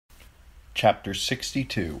Chapter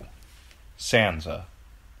 62 Sansa.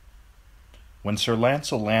 When Sir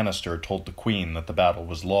Lancel Lannister told the Queen that the battle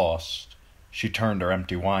was lost, she turned her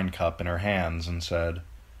empty wine cup in her hands and said,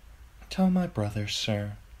 "Tell my brother,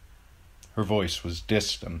 sir." Her voice was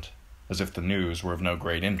distant, as if the news were of no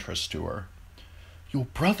great interest to her. "Your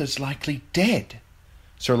brother's likely dead."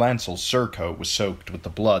 Sir Lancel's surcoat was soaked with the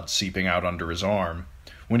blood seeping out under his arm.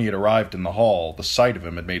 When he had arrived in the hall, the sight of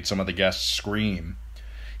him had made some of the guests scream.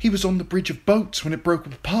 "He was on the bridge of boats when it broke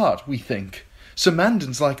apart, we think. Sir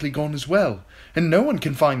Mandan's likely gone as well, and no one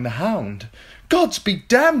can find the hound. Gods be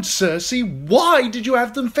damned, Cersei, why did you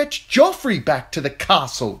have them fetch Joffrey back to the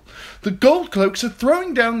castle? The Goldcloaks are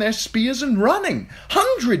throwing down their spears and running,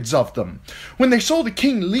 hundreds of them. When they saw the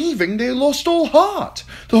king leaving, they lost all heart.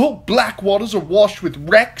 The whole Blackwaters are washed with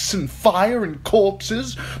wrecks and fire and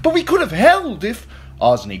corpses, but we could have held if—"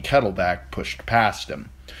 Osney Kettleback pushed past him.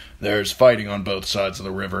 "There's fighting on both sides of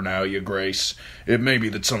the river now, your grace. It may be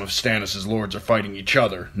that some of Stannis' lords are fighting each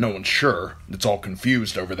other. No one's sure. It's all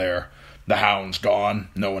confused over there. The hound's gone,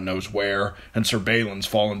 no one knows where, and Sir Balin's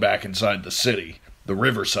fallen back inside the city. The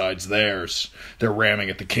riverside's theirs. They're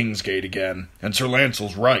ramming at the King's Gate again. And Sir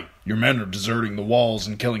Lancel's right. Your men are deserting the walls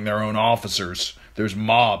and killing their own officers. There's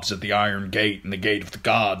mobs at the Iron Gate and the Gate of the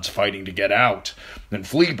Gods fighting to get out. And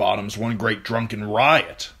Flea Bottom's one great drunken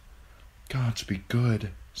riot." "Gods be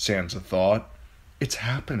good," Sansa thought. "It's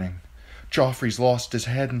happening. Joffrey's lost his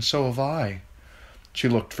head, and so have I." She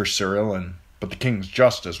looked for Sir Ilyn, but the king's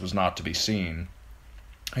justice was not to be seen.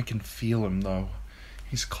 "I can feel him, though.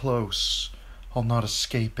 He's close. I'll not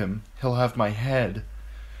escape him. He'll have my head."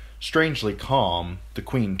 Strangely calm, the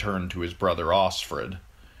queen turned to his brother Osfrid.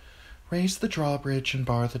 "Raise the drawbridge and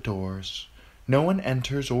bar the doors. No one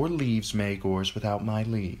enters or leaves Maegor's without my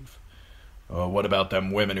leave." What about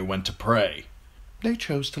them women who went to pray?" "They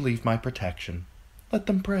chose to leave my protection. Let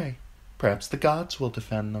them pray. Perhaps the gods will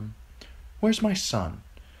defend them. Where's my son?"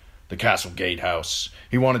 "The castle gatehouse.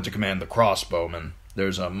 He wanted to command the crossbowmen.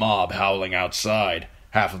 There's a mob howling outside.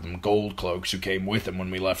 Half of them Goldcloaks who came with him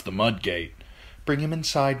when we left the Mudgate." "Bring him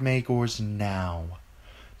inside Maegor's now."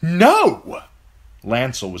 "No!"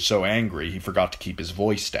 Lancel was so angry he forgot to keep his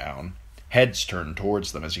voice down. Heads turned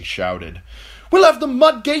towards them as he shouted, "We'll have the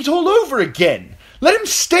Mudgate all over again! Let him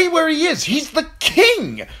stay where he is! He's the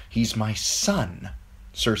king! He's my son!"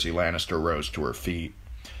 Cersei Lannister rose to her feet.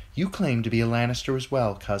 "You claim to be a Lannister as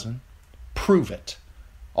well, cousin. Prove it.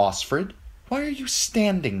 Osfrid, why are you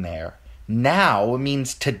standing there? Now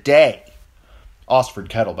means today." Osfrid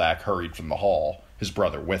Kettleback hurried from the hall, his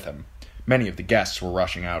brother with him. Many of the guests were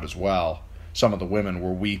rushing out as well. Some of the women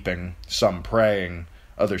were weeping, some praying.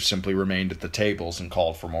 Others simply remained at the tables and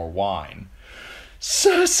called for more wine.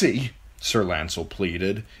 "Cersei," Sir Lancel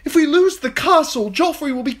pleaded, "if we lose the castle,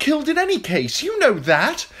 Joffrey will be killed in any case. You know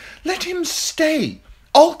that. Let him stay.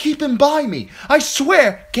 I'll keep him by me. I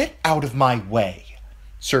swear. Get out of my way."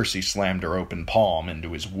 Cersei slammed her open palm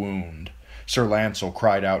into his wound. Sir Lancel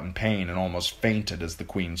cried out in pain and almost fainted as the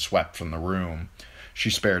queen swept from the room.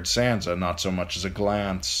 She spared Sansa not so much as a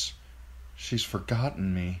glance. "She's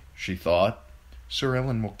forgotten me," she thought. "Sir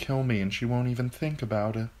Ilyn will kill me, and she won't even think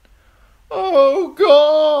about it." "Oh,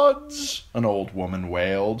 gods!" an old woman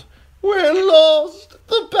wailed. "We're lost!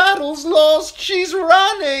 The battle's lost! She's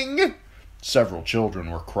running!" Several children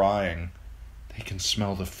were crying. They can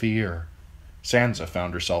smell the fear. Sansa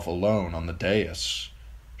found herself alone on the dais.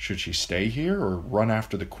 Should she stay here or run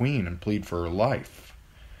after the queen and plead for her life?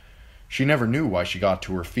 She never knew why she got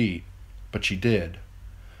to her feet, but she did.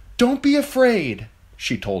 "Don't be afraid,"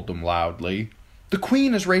 she told them loudly. "The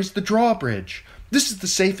queen has raised the drawbridge. This is the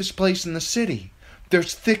safest place in the city.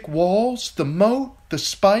 There's thick walls, the moat, the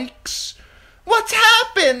spikes." "What's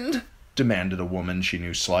happened?" demanded a woman she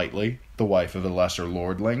knew slightly, the wife of a lesser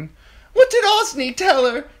lordling. "What did Osney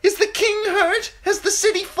tell her? Is the king hurt? Has the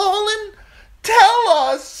city fallen? Tell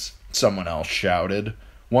us!" someone else shouted.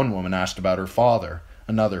 One woman asked about her father,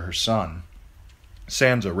 another her son.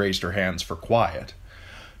 Sansa raised her hands for quiet.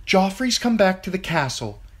 "Joffrey's come back to the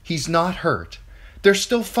castle. He's not hurt. They're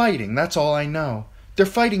still fighting, that's all I know. They're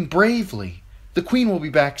fighting bravely. The queen will be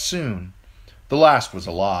back soon." The last was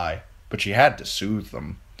a lie, but she had to soothe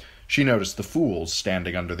them. She noticed the fools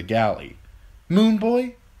standing under the galley.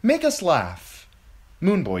 "Moonboy, make us laugh."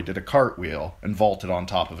 Moonboy did a cartwheel and vaulted on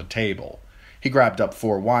top of a table. He grabbed up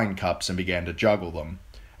 4 wine cups and began to juggle them.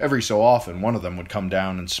 Every so often one of them would come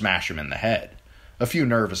down and smash him in the head. A few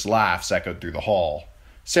nervous laughs echoed through the hall.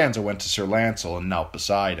 Sansa went to Sir Lancel and knelt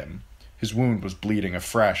beside him. His wound was bleeding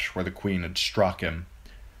afresh where the queen had struck him.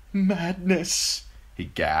 "Madness," he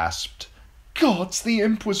gasped. "Gods, the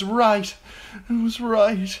imp was right. It was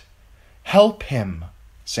right." "Help him,"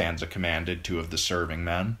 Sansa commanded two of the serving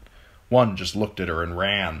men. One just looked at her and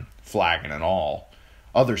ran, flagon and all.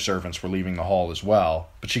 Other servants were leaving the hall as well,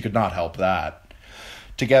 but she could not help that.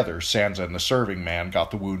 Together, Sansa and the serving man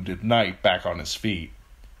got the wounded knight back on his feet.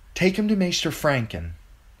 "Take him to Maester Franken."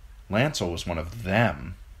 Lancel was one of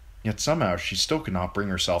them, yet somehow she still could not bring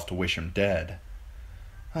herself to wish him dead.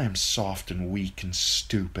 "I am soft and weak and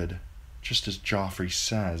stupid, just as Joffrey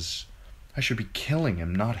says. I should be killing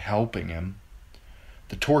him, not helping him."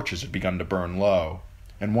 The torches had begun to burn low,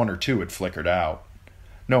 and one or two had flickered out.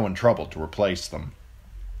 No one troubled to replace them.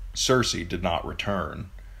 Cersei did not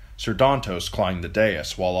return. Sir Dantos climbed the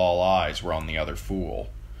dais while all eyes were on the other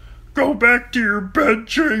fool. "Go back to your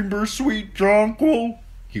bedchamber, sweet jonquil,"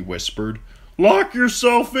 he whispered. "Lock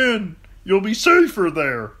yourself in. You'll be safer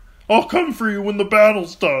there. I'll come for you when the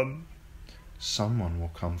battle's done." "Someone will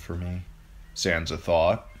come for me," Sansa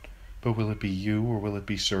thought. "But will it be you or will it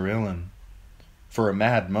be Sir Ilyn?" For a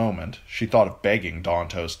mad moment, she thought of begging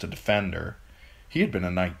Dantos to defend her. He had been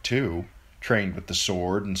a knight too, trained with the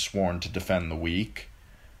sword and sworn to defend the weak.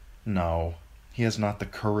 No, he has not the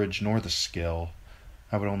courage nor the skill.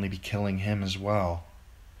 I would only be killing him as well.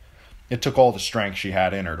 It took all the strength she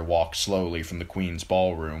had in her to walk slowly from the Queen's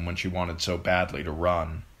ballroom when she wanted so badly to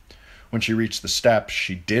run. When she reached the steps,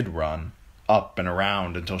 she did run, up and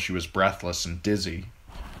around until she was breathless and dizzy.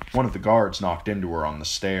 One of the guards knocked into her on the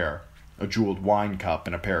stair. A jeweled wine cup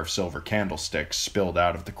and a pair of silver candlesticks spilled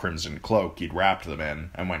out of the crimson cloak he'd wrapped them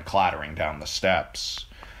in and went clattering down the steps.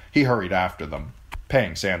 He hurried after them,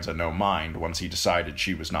 paying Sansa no mind once he decided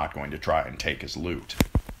she was not going to try and take his loot.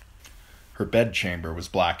 Her bedchamber was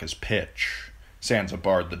black as pitch. Sansa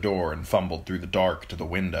barred the door and fumbled through the dark to the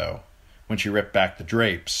window. When she ripped back the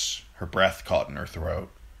drapes, her breath caught in her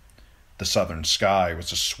throat. The southern sky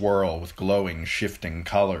was a swirl with glowing, shifting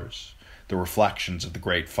colors, the reflections of the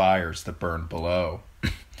great fires that burned below.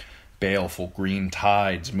 Baleful green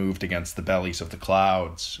tides moved against the bellies of the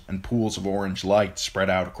clouds, and pools of orange light spread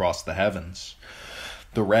out across the heavens.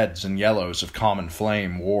 The reds and yellows of common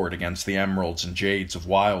flame warred against the emeralds and jades of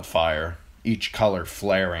wildfire, each color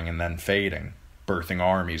flaring and then fading, birthing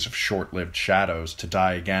armies of short-lived shadows to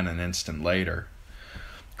die again an instant later.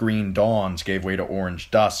 Green dawns gave way to orange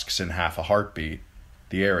dusks in half a heartbeat.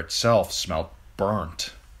 The air itself smelled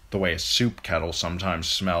burnt, the way a soup kettle sometimes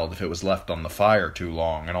smelled if it was left on the fire too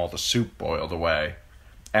long and all the soup boiled away.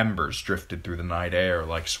 Embers drifted through the night air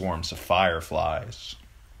like swarms of fireflies.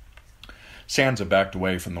 Sansa backed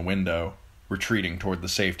away from the window, retreating toward the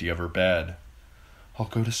safety of her bed. "I'll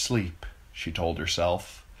go to sleep," she told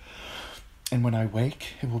herself. "And when I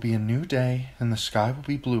wake, it will be a new day, and the sky will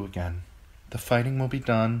be blue again. The fighting will be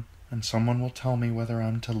done, and someone will tell me whether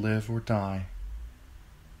I'm to live or die."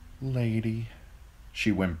 "Lady," she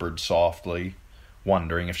whimpered softly,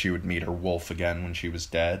 wondering if she would meet her wolf again when she was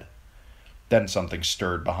dead. Then something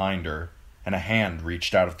stirred behind her, and a hand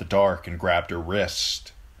reached out of the dark and grabbed her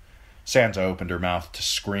wrist. Sansa opened her mouth to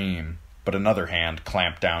scream, but another hand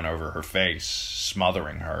clamped down over her face,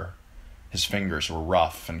 smothering her. His fingers were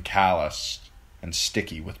rough and calloused, and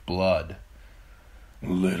sticky with blood.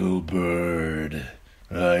 "Little bird,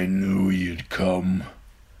 I knew you'd come."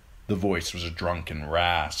 The voice was a drunken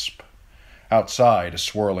rasp. Outside, a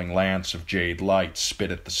swirling lance of jade light spit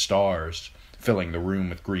at the stars, filling the room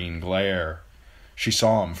with green glare. She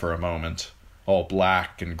saw him for a moment, all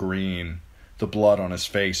black and green, the blood on his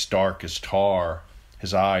face dark as tar,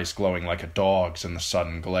 his eyes glowing like a dog's in the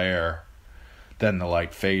sudden glare. Then the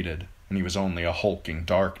light faded, and he was only a hulking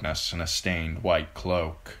darkness in a stained white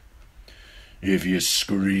cloak. "If you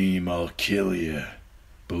scream, I'll kill you.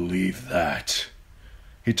 Believe that."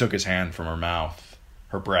 He took his hand from her mouth.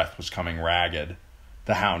 Her breath was coming ragged.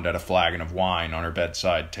 The hound had a flagon of wine on her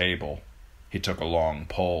bedside table. He took a long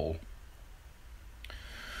pull.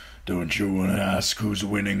 "Don't you want to ask who's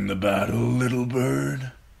winning the battle, little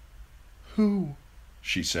bird?" "Who?"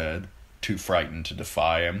 she said, too frightened to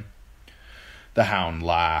defy him. The hound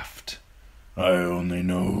laughed. "I only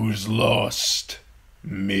know who's lost.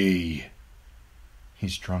 Me."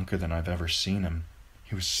 "He's drunker than I've ever seen him.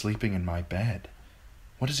 He was sleeping in my bed.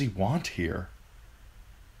 What does he want here?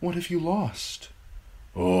 What have you lost?"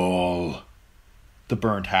 "All." The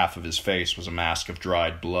burnt half of his face was a mask of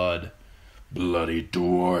dried blood. "Bloody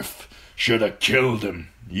dwarf. Should have killed him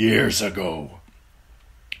years ago."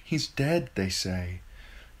 "He's dead, they say."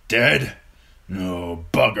 "Dead? No,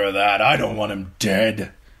 bugger that. I don't want him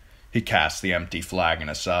dead." He cast the empty flagon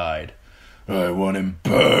aside. "I want him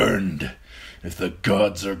burned. If the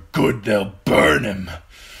gods are good, they'll burn him.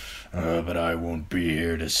 But I won't be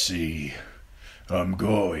here to see. I'm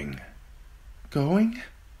going." "Going?"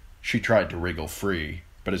 She tried to wriggle free,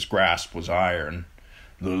 but his grasp was iron.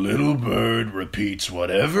 The little bird repeats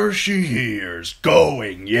whatever she hears.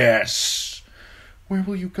 Going, yes. Where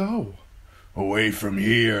will you go? Away from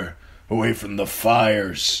here. Away from the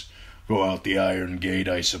fires. Go out the iron gate,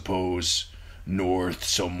 I suppose. North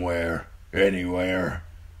somewhere. Anywhere.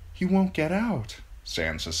 You won't get out,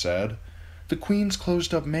 Sansa said. The Queen's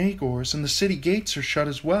closed up Maegor's, and the city gates are shut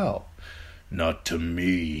as well. Not to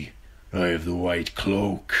me. I have the white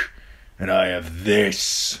cloak, and I have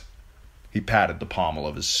this. He patted the pommel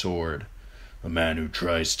of his sword. A man who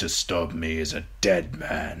tries to stop me is a dead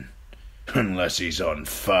man. Unless he's on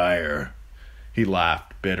fire. He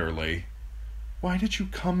laughed bitterly. Why did you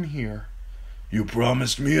come here? You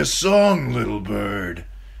promised me a song, little bird.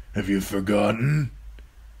 Have you forgotten?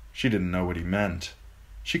 She didn't know what he meant.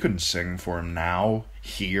 She couldn't sing for him now,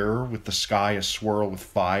 here, with the sky aswirl with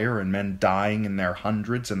fire and men dying in their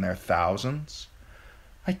hundreds and their thousands.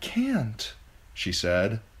 I can't, she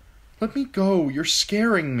said. Let me go, you're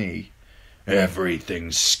scaring me.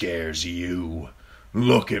 Everything scares you.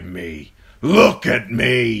 Look at me. Look at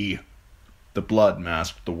me! The blood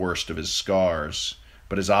masked the worst of his scars,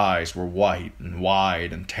 but his eyes were white and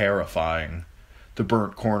wide and terrifying. The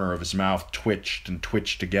burnt corner of his mouth twitched and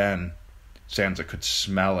twitched again. Sansa could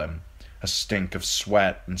smell him, a stink of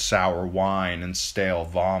sweat and sour wine and stale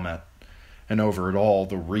vomit, and over it all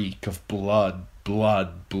the reek of blood,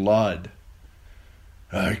 blood, blood.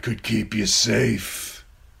 I could keep you safe,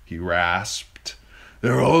 he rasped.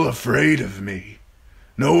 They're all afraid of me.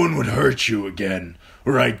 No one would hurt you again,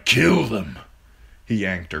 or I'd kill them. He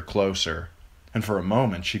yanked her closer, and for a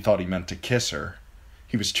moment she thought he meant to kiss her.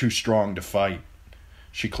 He was too strong to fight.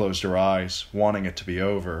 She closed her eyes, wanting it to be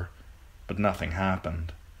over, but nothing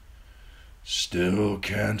happened. Still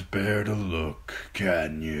can't bear to look,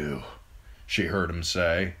 can you? She heard him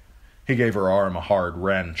say. He gave her arm a hard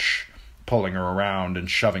wrench, pulling her around and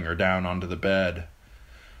shoving her down onto the bed.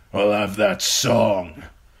 I'll have that song.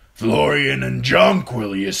 Florian and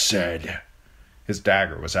Jonquil, you said. His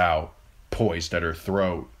dagger was out, poised at her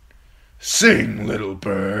throat. Sing, little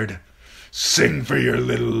bird. Sing for your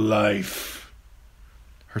little life.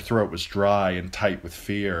 Her throat was dry and tight with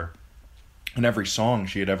fear, and every song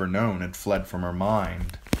she had ever known had fled from her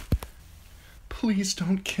mind. Please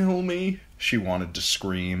don't kill me, she wanted to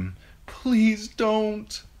scream. Please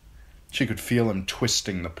don't. She could feel him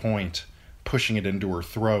twisting the point, pushing it into her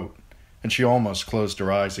throat, and she almost closed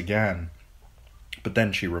her eyes again. But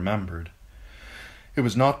then she remembered. It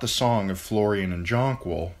was not the song of Florian and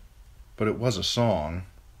Jonquil, but it was a song.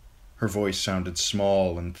 Her voice sounded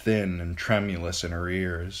small and thin and tremulous in her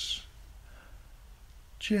ears.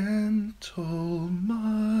 Gentle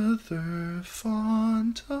mother,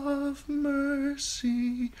 font of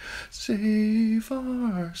mercy, save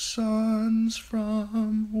our sons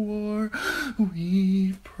from war,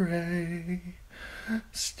 we pray.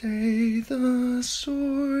 Stay the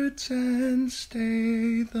swords and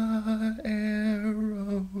stay the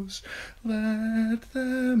arrows, let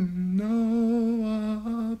them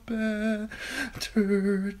know a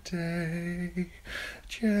better day.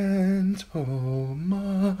 Gentle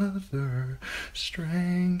mother,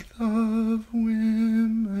 strength of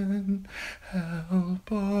women,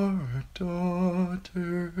 help our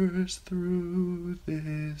daughters through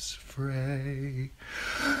this fray.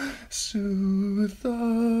 Soothe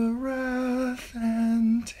the wrath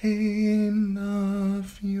and tame the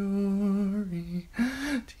fury,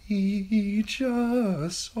 teach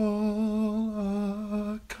us all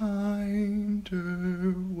a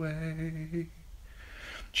kinder way.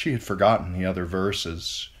 She had forgotten the other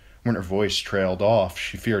verses. When her voice trailed off,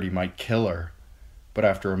 she feared he might kill her. But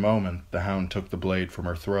after a moment, the hound took the blade from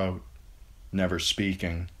her throat, never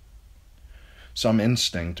speaking. Some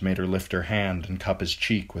instinct made her lift her hand and cup his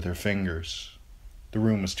cheek with her fingers. The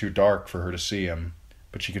room was too dark for her to see him,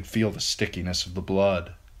 but she could feel the stickiness of the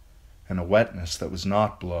blood, and a wetness that was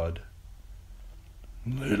not blood.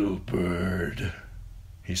 Little bird,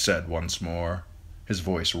 he said once more, his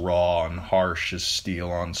voice raw and harsh as steel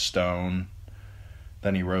on stone.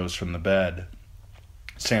 Then he rose from the bed.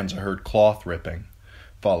 Sansa heard cloth ripping,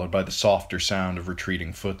 followed by the softer sound of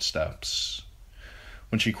retreating footsteps.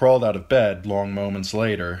 When she crawled out of bed, long moments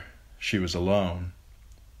later, she was alone.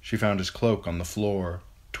 She found his cloak on the floor,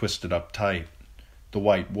 twisted up tight, the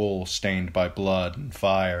white wool stained by blood and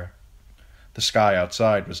fire. The sky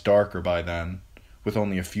outside was darker by then, with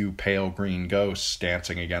only a few pale green ghosts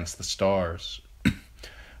dancing against the stars.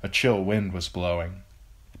 A chill wind was blowing,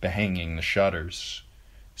 behanging the shutters.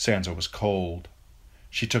 Sansa was cold.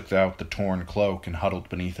 She took out the torn cloak and huddled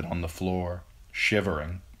beneath it on the floor,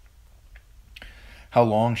 shivering. How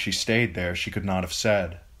long she stayed there she could not have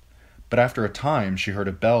said, but after a time she heard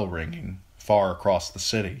a bell ringing, far across the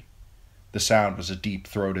city. The sound was a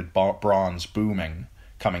deep-throated bronze booming,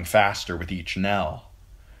 coming faster with each knell.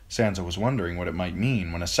 Sansa was wondering what it might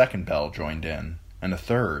mean when a second bell joined in, and a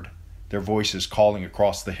third, their voices calling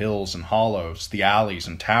across the hills and hollows, the alleys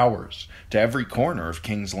and towers, to every corner of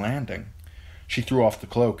King's Landing. She threw off the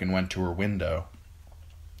cloak and went to her window.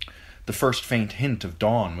 The first faint hint of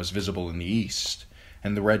dawn was visible in the east,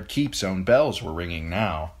 and the Red Keep's own bells were ringing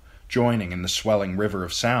now, joining in the swelling river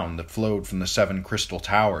of sound that flowed from the 7 crystal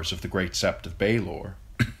towers of the great sept of Baelor.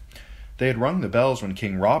 They had rung the bells when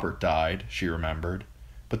King Robert died, she remembered,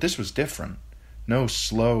 but this was different. No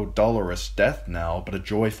slow, dolorous death knell, but a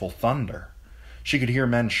joyful thunder. She could hear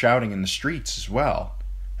men shouting in the streets as well,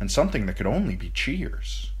 and something that could only be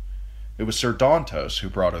cheers. It was Sir Dantos who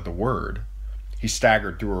brought her the word. He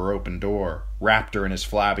staggered through her open door, wrapped her in his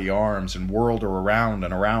flabby arms, and whirled her around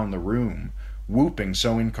and around the room, whooping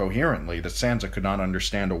so incoherently that Sansa could not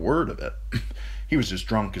understand a word of it. He was as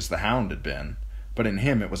drunk as the hound had been, but in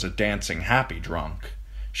him it was a dancing, happy drunk.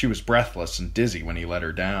 She was breathless and dizzy when he let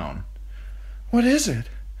her down. "What is it?"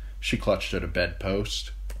 She clutched at a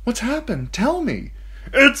bedpost. "What's happened? Tell me."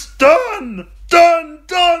 "It's done! Done!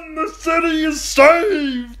 The city is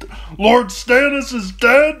saved! Lord Stannis is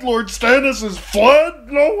dead, Lord Stannis is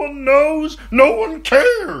fled, no one knows, no one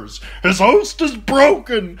cares! His host is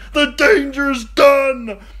broken, the danger's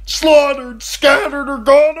done! Slaughtered, scattered, or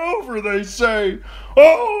gone over, they say!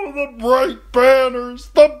 Oh, the bright banners,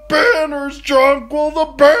 Jonquil,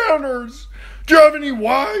 the banners! Do you have any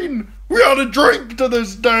wine? We ought to drink to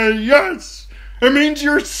this day, yes! It means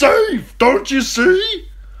you're safe, don't you see?"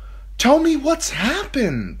 "Tell me what's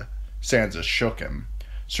happened." Sansa shook him.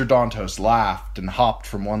 Sir Dantos laughed and hopped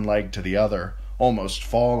from one leg to the other, almost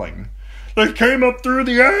falling. "They came up through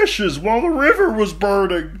the ashes while the river was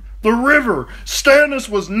burning. The river! Stannis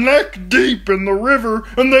was neck deep in the river,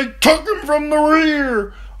 and they took him from the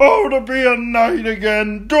rear. Oh, to be a knight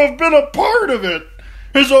again, to have been a part of it!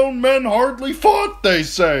 His own men hardly fought, they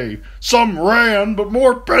say. Some ran, but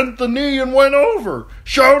more bent the knee and went over,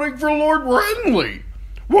 shouting for Lord Renly.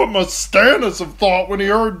 What must Stannis have thought when he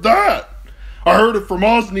heard that? I heard it from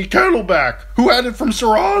Osney Kettleback, who had it from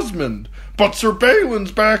Sir Osmond. But Sir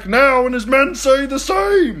Balin's back now, and his men say the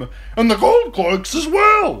same, and the Goldcloaks as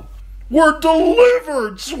well. We're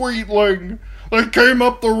delivered, sweetling. They came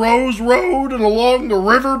up the Rose Road and along the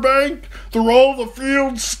river bank, through all the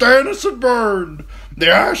fields Stannis had burned, the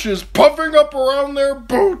ashes puffing up around their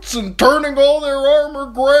boots and turning all their armor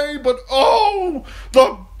gray, but oh,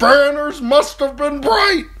 the banners must have been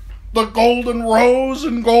bright, the Golden Rose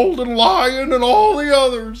and Golden Lion and all the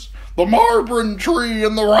others, the Marbrin Tree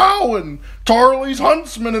and the Rowan, Tarley's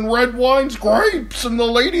Huntsman and Redwine's Grapes and the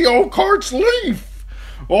Lady Oakheart's Leaf.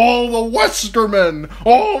 All the Westermen,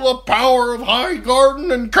 all the power of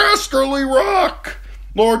Highgarden and Casterly Rock.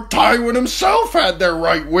 Lord Tywin himself had their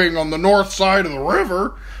right wing on the north side of the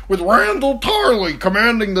river, with Randall Tarley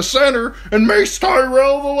commanding the center and Mace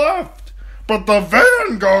Tyrell the left. But the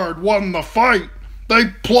vanguard won the fight. They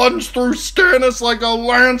plunged through Stannis like a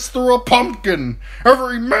lance through a pumpkin,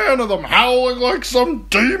 every man of them howling like some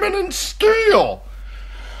demon in steel.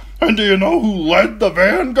 And do you know who led the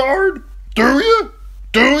vanguard? Do you?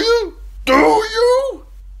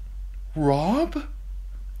 Robb?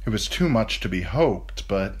 It was too much to be hoped,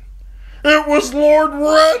 but... It was Lord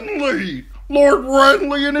Renly! Lord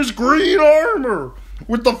Renly in his green armor,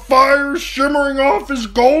 with the fires shimmering off his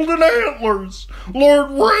golden antlers. Lord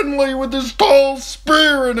Renly with his tall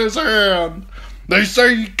spear in his hand. They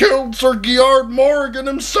say he killed Sir Geard Morgan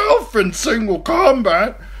himself in single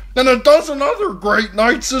combat, and a dozen other great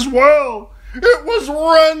knights as well. It was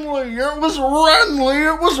Renly!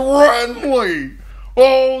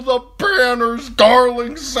 Oh, the banners,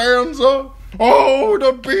 darling Sansa! Oh,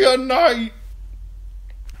 to be a knight!